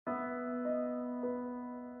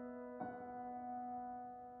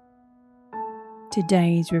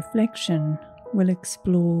Today's reflection will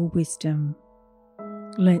explore wisdom.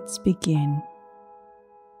 Let's begin.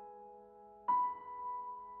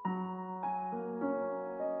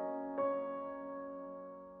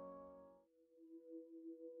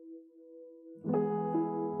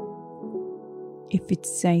 If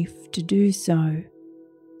it's safe to do so,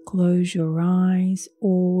 close your eyes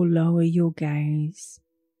or lower your gaze.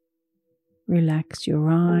 Relax your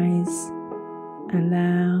eyes.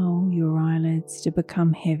 Allow your eyelids to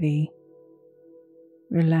become heavy.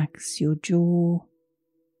 Relax your jaw.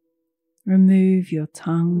 Remove your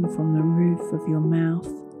tongue from the roof of your mouth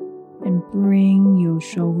and bring your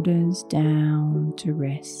shoulders down to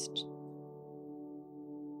rest.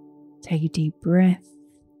 Take a deep breath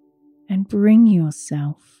and bring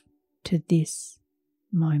yourself to this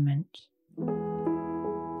moment.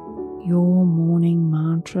 Your morning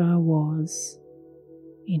mantra was,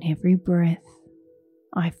 in every breath,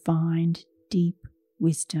 I find deep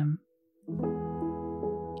wisdom.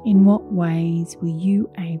 In what ways were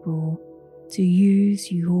you able to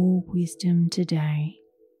use your wisdom today?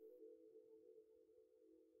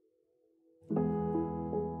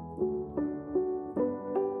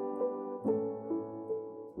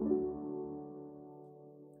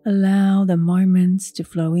 Allow the moments to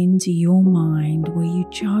flow into your mind where you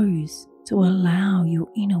chose to allow your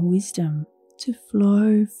inner wisdom to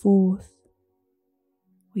flow forth,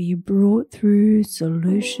 where you brought through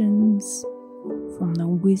solutions from the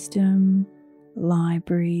wisdom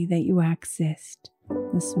library that you accessed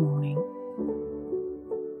this morning.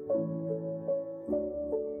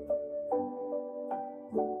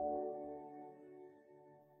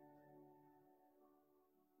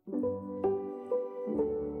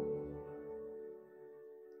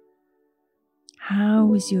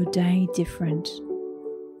 How is your day different,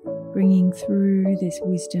 bringing through this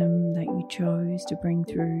wisdom that you chose to bring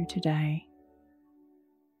through today?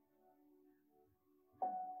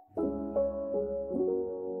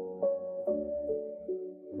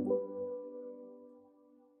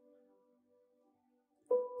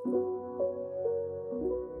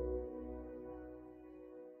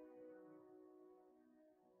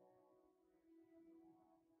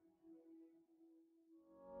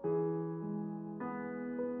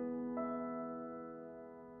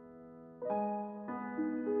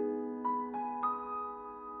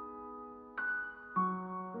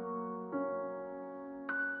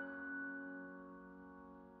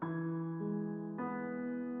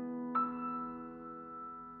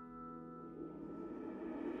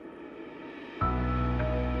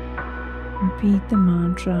 Repeat the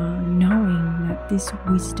mantra, knowing that this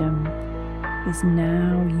wisdom is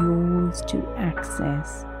now yours to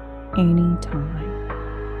access anytime.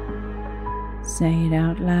 Say it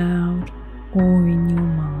out loud or in your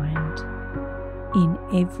mind. In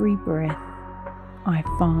every breath, I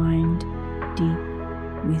find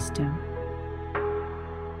deep wisdom.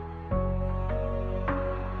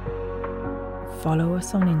 Follow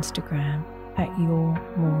us on Instagram at Your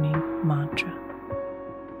Morning Mantra.